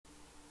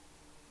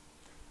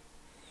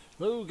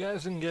Hello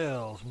guys and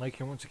gals, Mike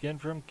here once again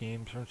from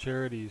Games from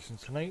Charities, and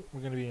tonight we're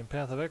going to be in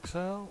Path of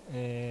Exile,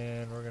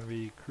 and we're going to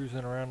be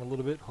cruising around a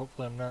little bit.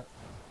 Hopefully I'm not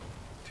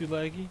too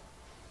laggy.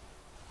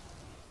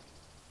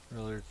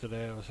 Earlier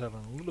today I was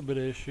having a little bit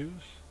of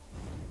issues.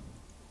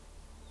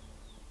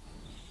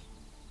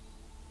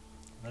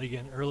 And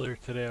again, earlier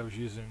today I was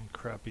using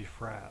crappy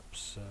fraps,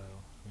 so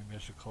maybe I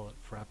should call it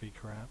frappy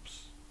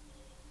craps.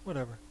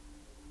 Whatever.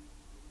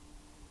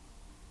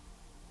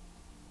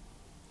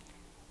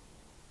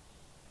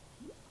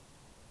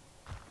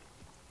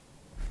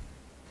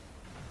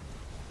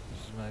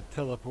 My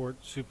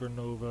teleport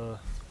supernova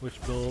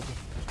witch build,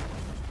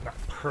 not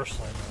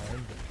personally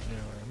mine, but you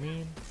know what I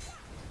mean.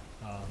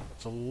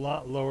 It's a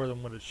lot lower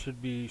than what it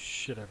should be.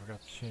 Shit, I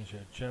forgot to change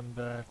that gem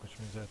back, which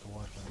means I have to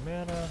watch my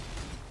mana.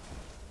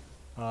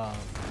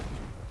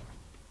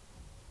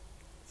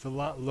 It's a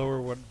lot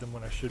lower than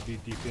what I should be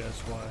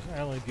DPS wise.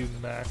 I only do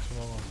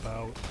maximum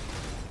about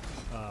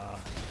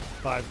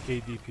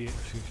 5k DPS,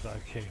 excuse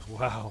 5k,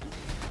 wow.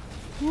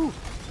 Woo!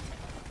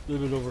 A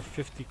little bit over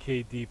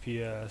 50k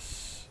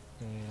DPS.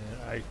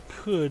 And I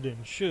could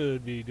and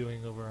should be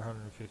doing over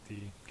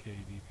 150k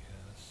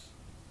DPS.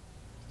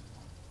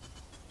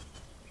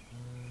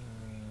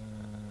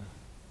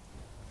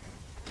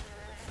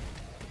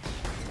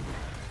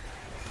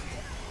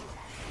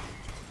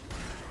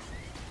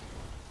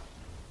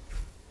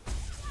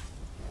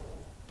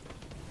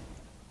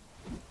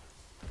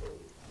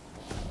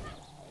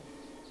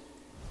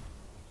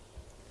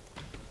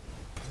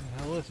 What the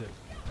hell is it?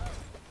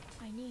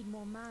 I need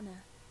more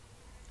mana.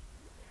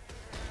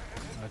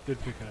 I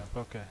did pick it up,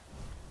 okay. I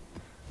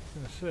was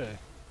gonna say.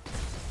 Right,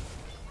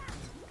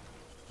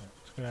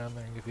 let's go down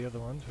there and get the other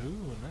ones.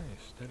 Ooh,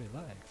 nice, steady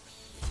legs.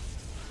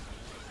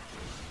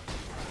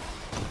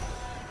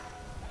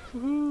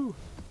 Woohoo!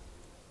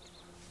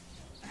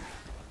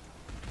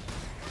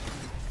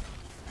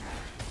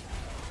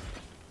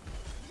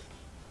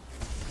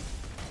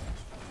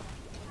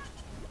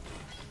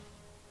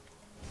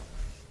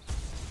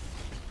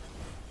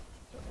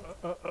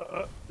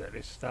 There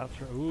he stops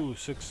her. Ooh,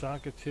 6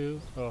 socket too.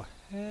 Oh,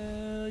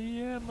 hell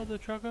yeah, mother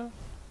trucker.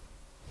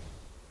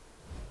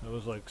 That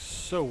was like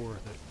so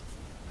worth it.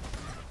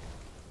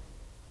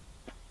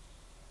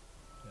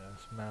 Yeah,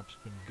 this map's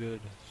been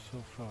good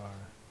so far.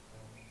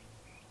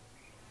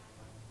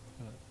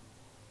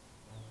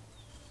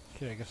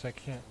 Okay, I guess I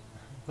can't.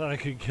 I thought I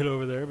could get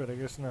over there, but I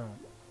guess not.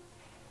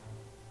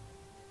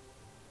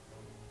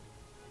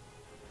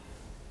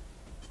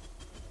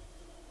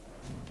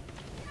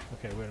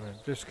 Okay, wait a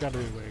minute. There's gotta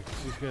be a way,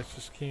 because these guys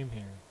just came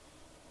here.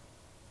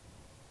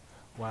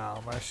 Wow,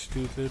 am I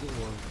stupid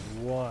or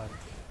what?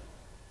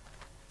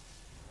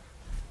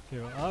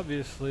 Okay, well,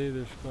 obviously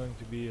there's going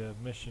to be a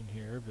mission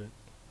here, but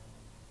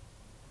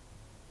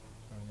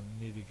I'm gonna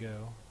need to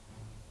go.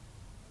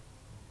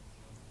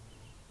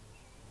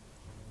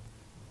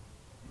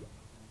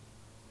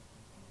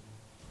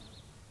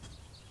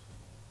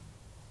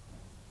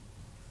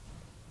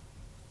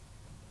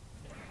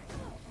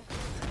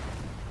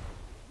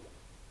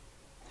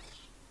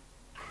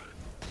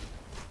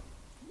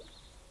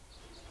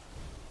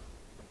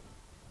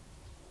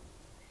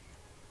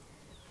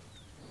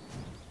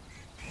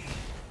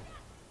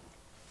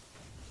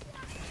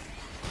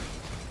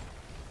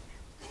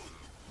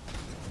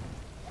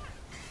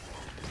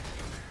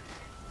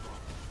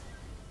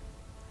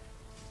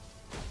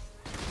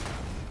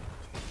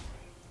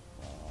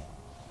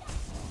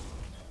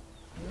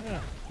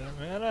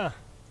 Mana.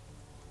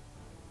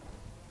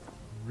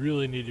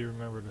 Really need to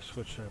remember to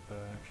switch that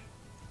back.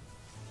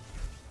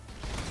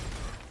 I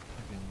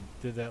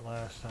did that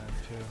last time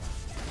too.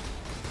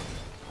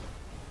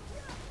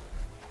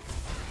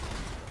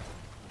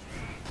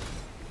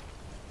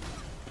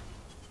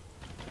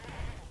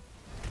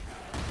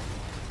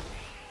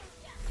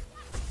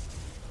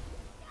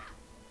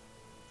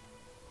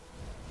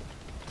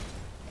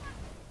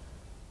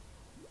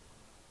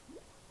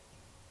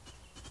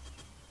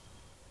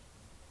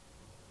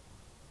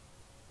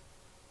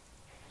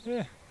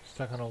 Yeah,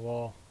 stuck on a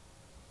wall.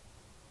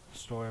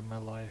 Story of my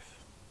life.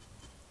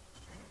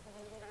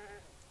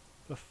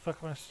 The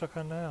fuck am I stuck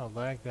on now?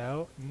 Lagged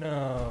out?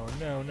 No,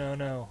 no, no,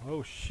 no.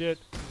 Oh shit.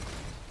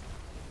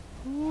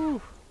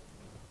 Woo!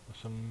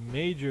 Some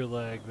major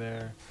lag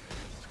there.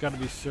 It's gotta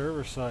be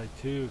server side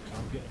too, because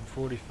I'm getting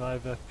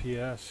 45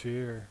 FPS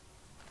here.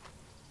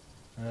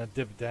 And that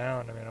dipped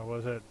down. I mean, I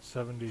was at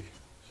 70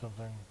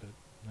 something, but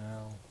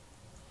now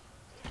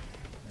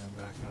I'm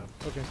back up.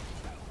 Okay.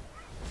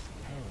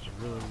 That was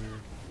really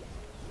weird.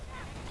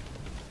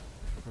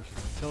 First I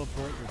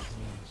teleport, which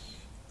means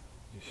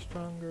he's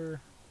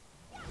stronger.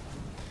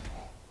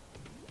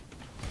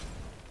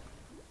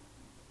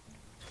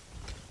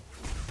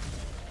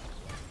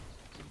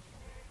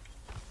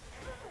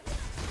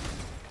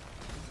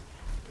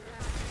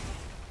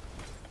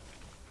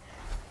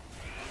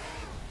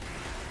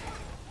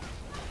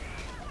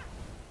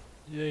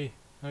 Yay.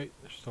 Wait,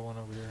 there's still one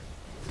over here.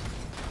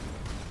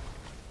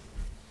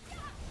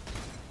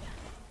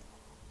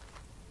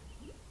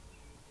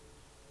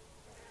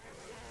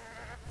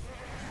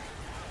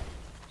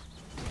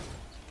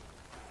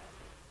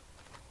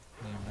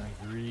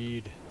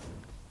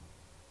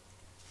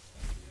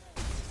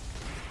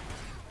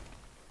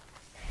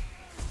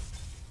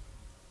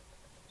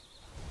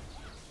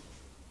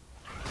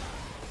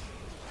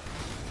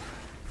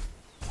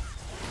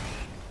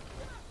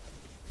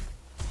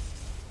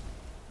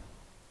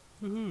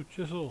 Woohoo,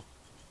 chisel.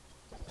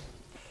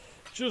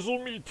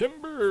 Chisel me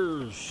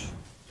timbers!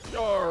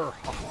 Yar!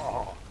 Ha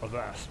ha!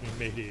 Avast me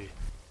matey.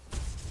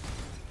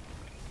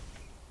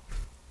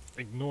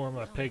 Ignore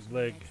my Come peg to me,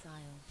 leg. Exile.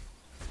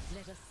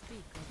 Let us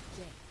speak of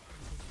death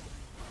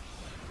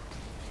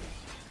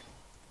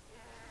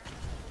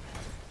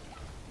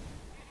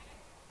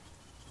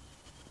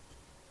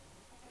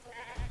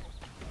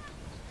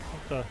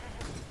What the?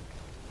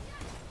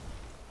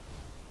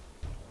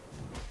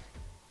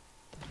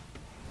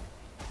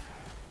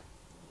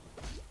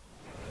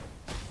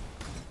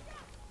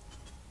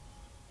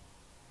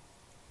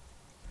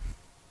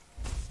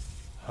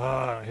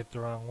 Ah, I hit the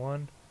wrong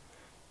one.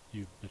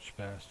 You bitch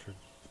bastard.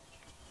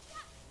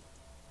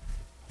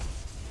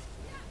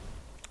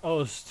 Oh,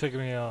 it's ticking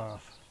me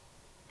off.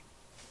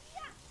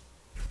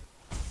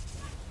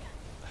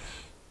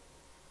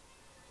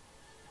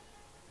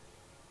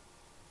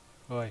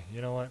 Boy,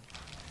 you know what?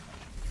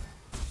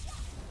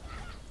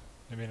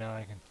 Maybe now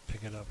I can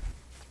pick it up.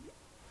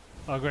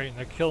 Oh great, and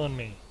they're killing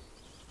me.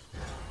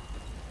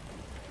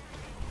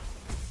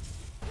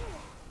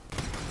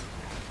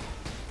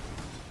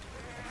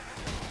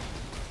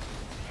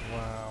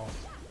 Wow.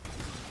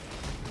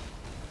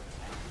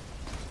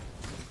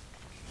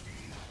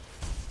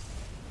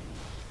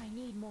 I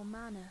need more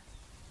mana.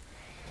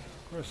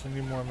 Of course I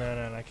need more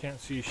mana and I can't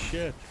see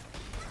shit.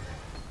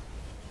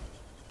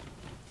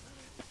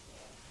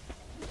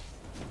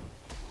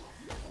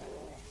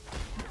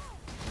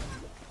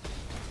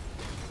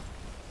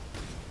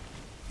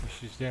 Wish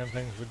these damn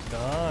things would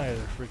die.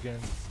 They're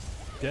freaking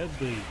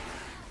deadly.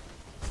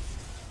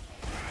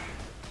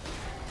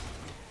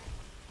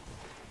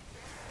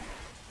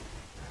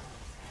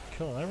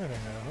 Killing everything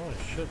now. Holy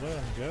shit, let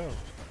them go.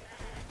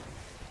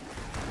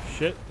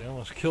 Shit, they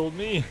almost killed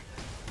me. I'm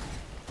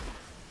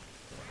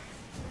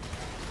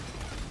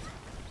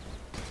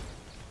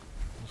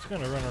just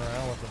gonna run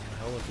around with them. The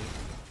hell with it.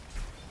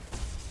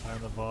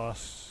 Find the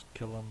boss,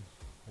 kill him,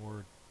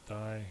 or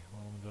die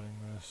while I'm doing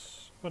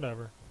this.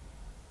 Whatever.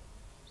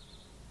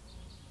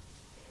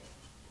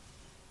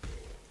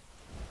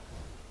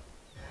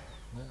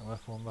 Yeah,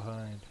 left one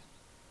behind.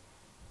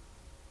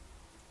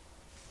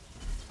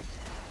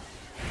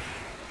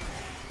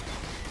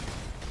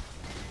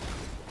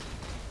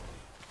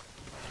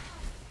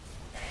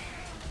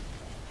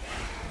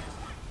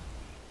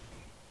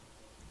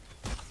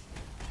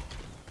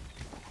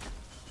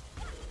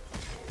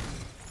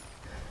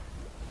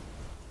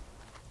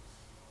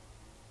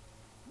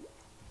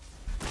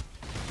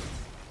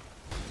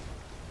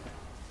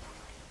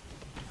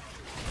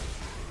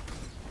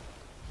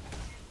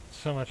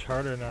 So much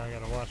harder now, I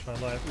gotta watch my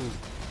life.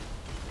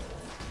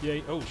 Ooh.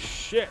 Yay. Oh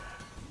shit!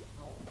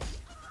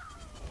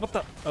 What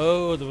the?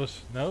 Oh, there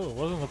was. No, it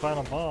wasn't the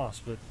final boss,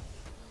 but.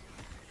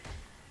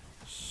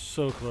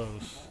 So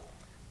close.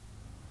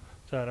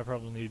 Sad, I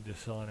probably need to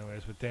sell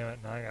anyways, but damn it,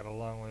 now I got a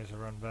long ways to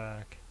run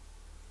back.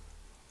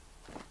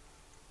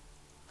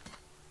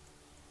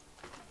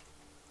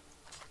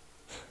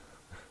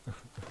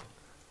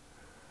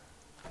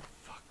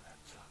 Fuck, that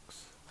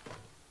sucks.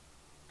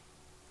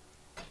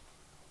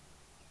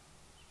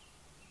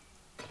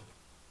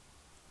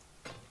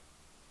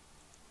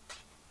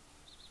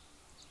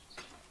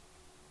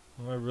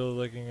 Am I really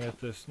looking at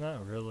this?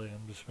 Not really,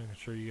 I'm just making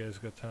sure you guys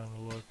got time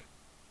to look.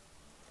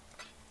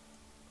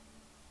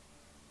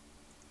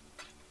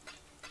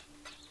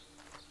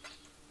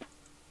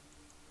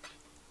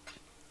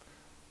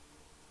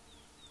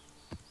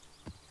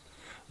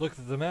 Looked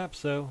at the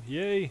maps though,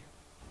 yay!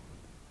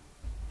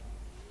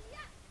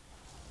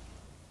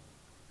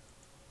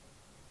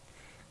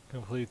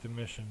 Complete the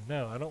mission.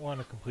 No, I don't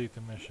want to complete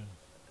the mission.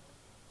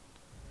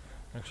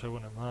 Actually, I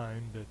wouldn't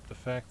mind, but the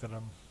fact that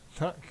I'm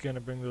not gonna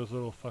bring those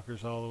little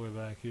fuckers all the way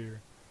back here.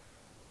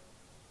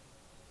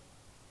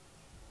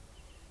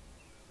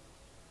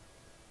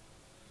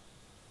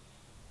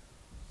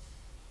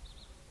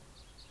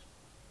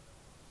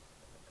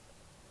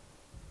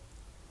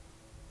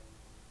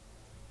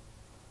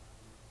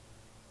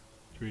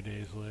 Three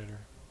days later.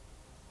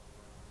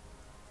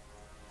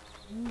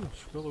 Ooh,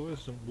 Scroll of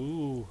Wisdom.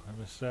 Ooh, I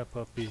missed that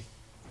puppy.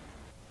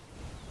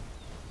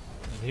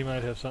 And he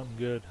might have something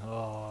good.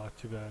 Oh,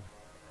 too bad.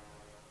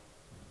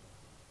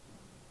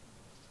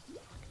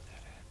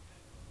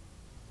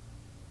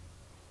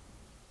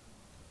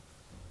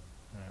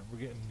 Alright, we're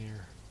getting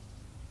near.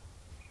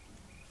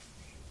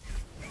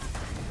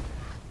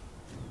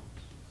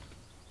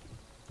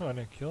 Oh, I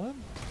didn't kill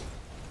him?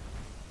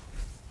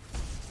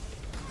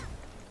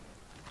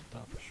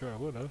 Thought for sure I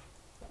would have.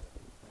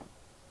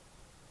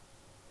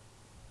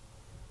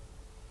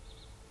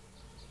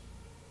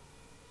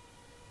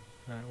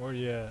 Alright, where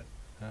you at?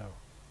 Oh.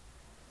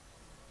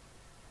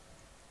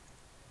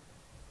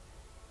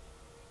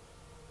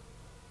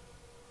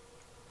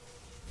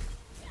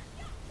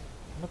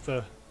 What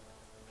the?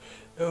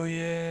 Oh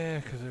yeah,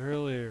 because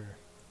earlier.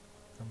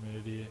 I'm an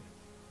idiot.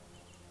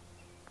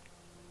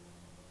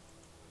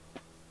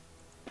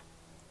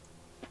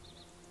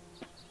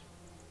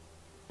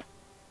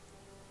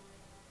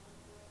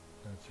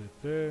 That's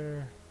it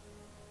there.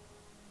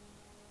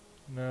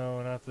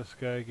 No, not this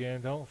guy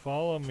again. Don't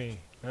follow me.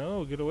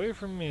 No, get away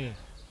from me.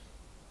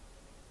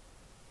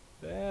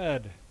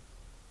 Bad.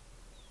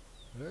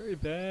 Very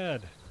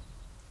bad.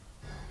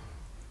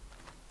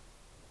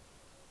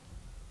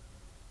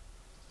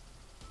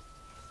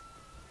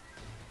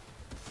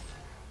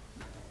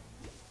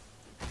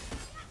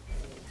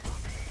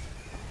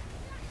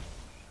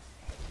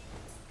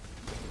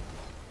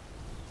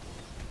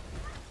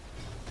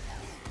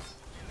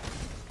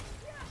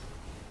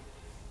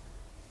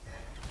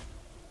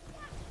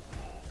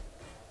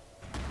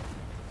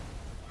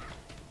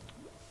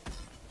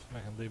 I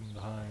can leave him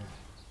behind.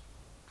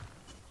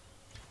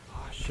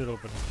 Oh, I should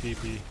open a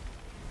teepee.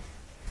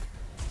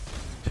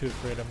 Too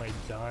afraid I might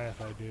die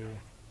if I do.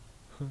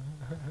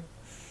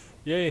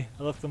 Yay,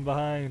 I left them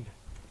behind.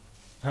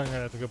 I'm gonna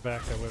have to go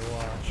back that way to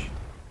watch.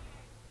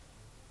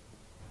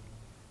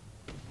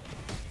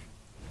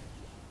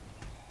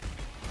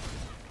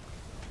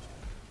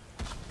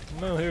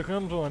 No, here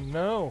comes one.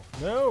 No,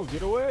 no,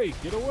 get away,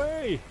 get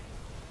away!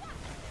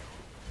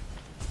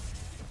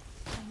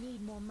 I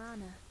need more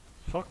mana.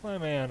 Fuck my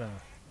mana.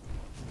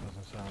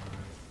 Doesn't sound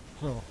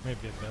right. Well,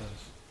 maybe it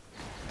does.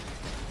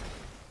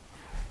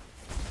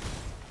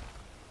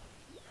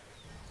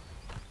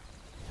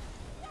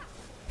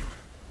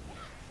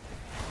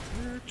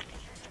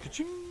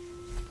 Ka-ching!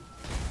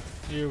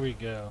 Here we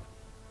go.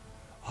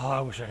 Oh, I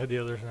wish I had the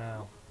others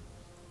now.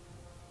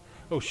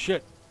 Oh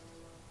shit!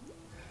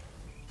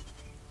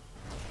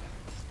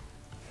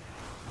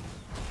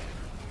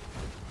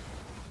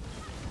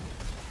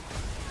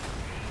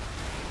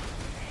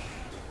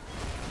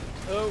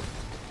 Oh!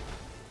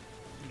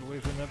 Get away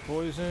from that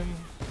poison.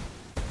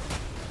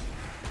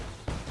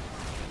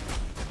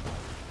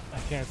 I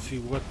can't see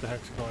what the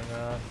heck's going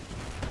on.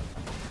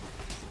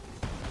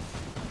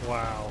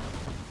 Wow.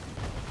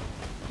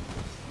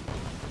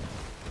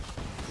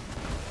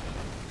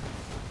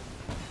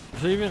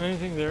 Is there even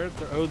anything there?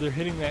 Oh, they're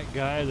hitting that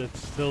guy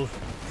that's still...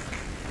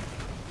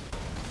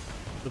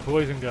 the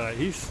poison guy.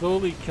 He's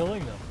slowly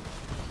killing them.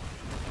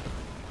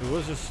 It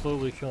was just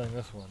slowly killing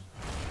this one.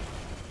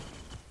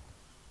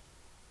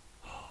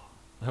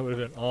 That would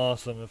have been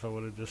awesome if I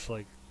would have just,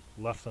 like,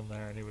 left them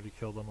there and he would have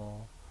killed them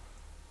all.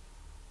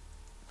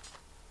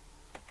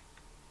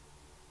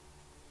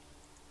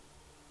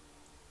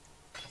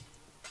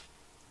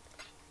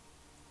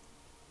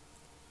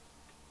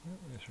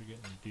 I guess we're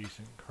getting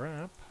decent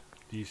crap.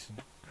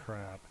 Decent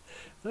crap.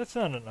 That's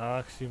not an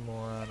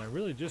oxymoron. I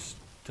really just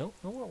don't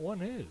know what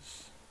one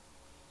is.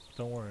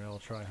 Don't worry, I'll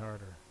try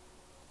harder.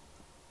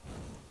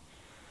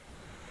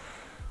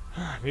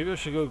 Maybe I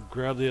should go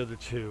grab the other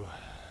two.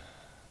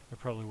 They're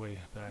probably way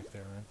back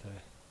there, aren't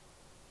they?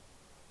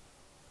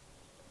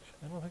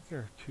 I don't think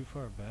they're too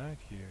far back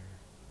here.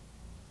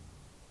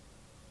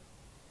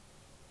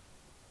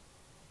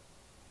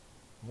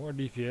 More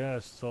DPS,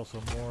 it's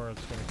also more,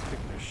 it's gonna kick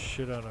the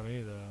shit out of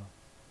me though.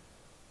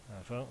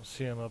 If I don't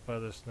see him up by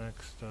this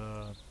next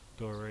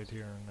door right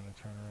here, I'm gonna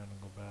turn around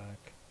and go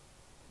back.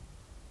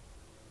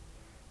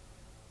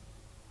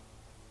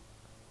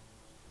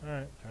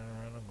 Alright, turn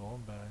around, I'm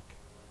going back.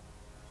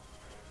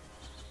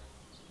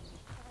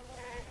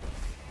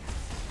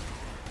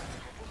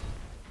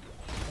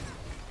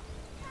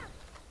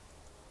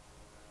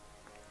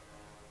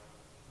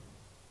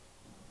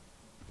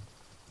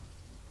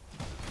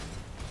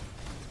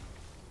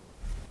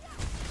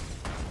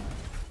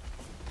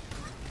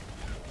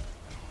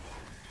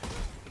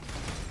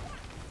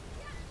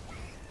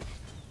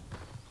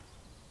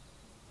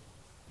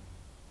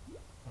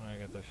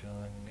 Feeling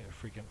I'm gonna get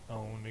freaking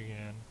owned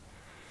again.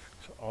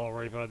 So all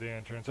right by the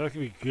entrance. That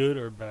could be good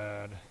or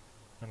bad.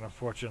 And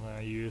unfortunately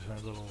I used my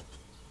little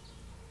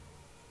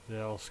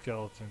all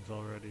skeletons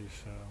already,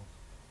 so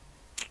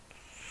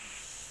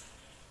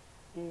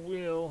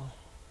well,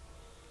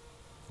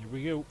 here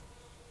we go.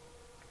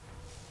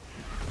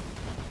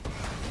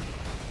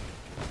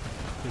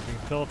 See if we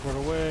can teleport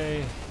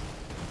away.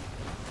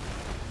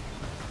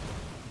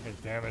 I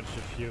damaged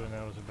a few and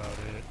that was about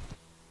it.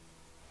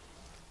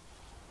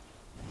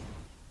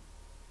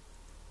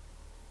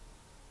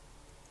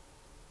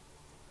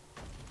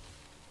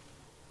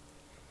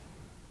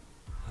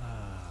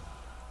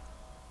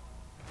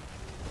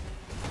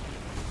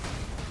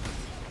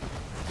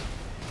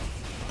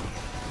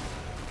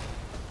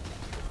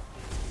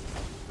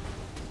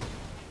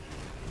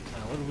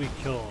 What did we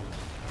kill?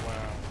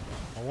 Wow.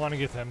 I want to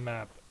get that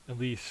map, at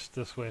least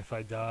this way if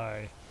I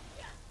die.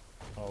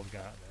 I'll have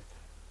gotten it.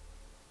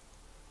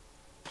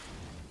 I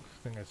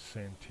think that's the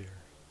same tier.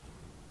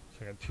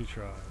 So I got 2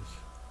 tries.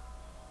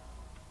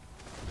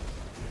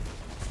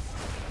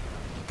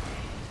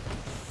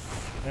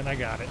 And I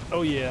got it.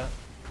 Oh yeah.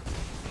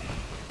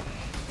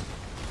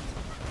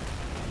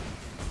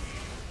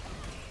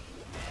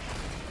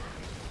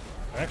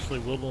 I'm actually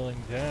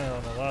whittling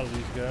down a lot of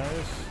these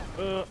guys.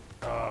 Oh,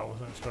 I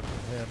wasn't expecting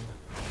him.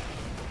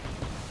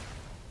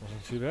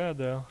 Wasn't too bad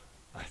though.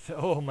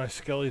 Oh, my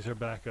skellies are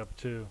back up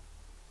too.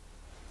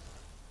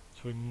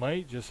 So we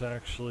might just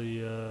actually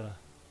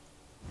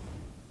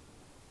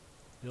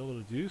be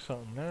able to do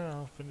something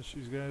now. Finish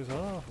these guys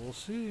off. We'll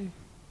see.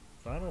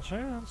 Final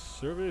chance.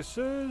 Survey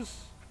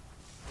says.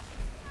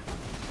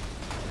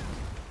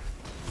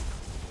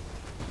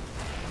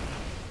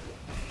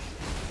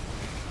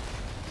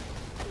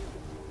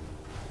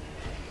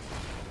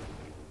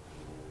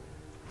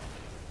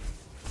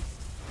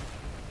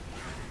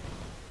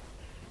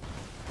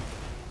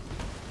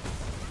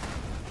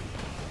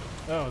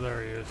 Oh,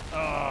 there he is.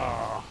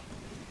 Ah.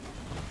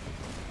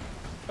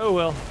 Oh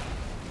well.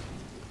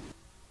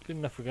 Good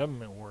enough for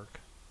government work.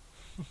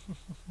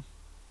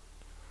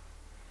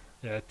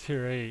 Yeah,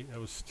 tier 8. That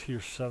was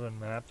tier 7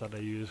 map that I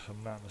used, if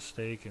I'm not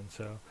mistaken.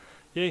 So,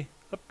 yay,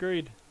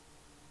 upgrade.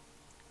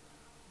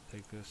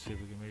 Take this, see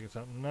if we can make it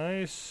something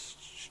nice.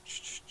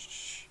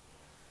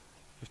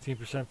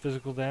 15%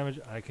 physical damage.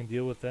 I can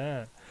deal with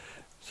that.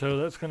 So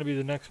that's going to be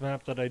the next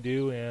map that I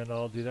do, and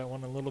I'll do that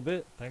one in a little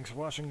bit. Thanks for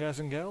watching, guys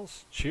and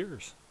gals.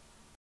 Cheers.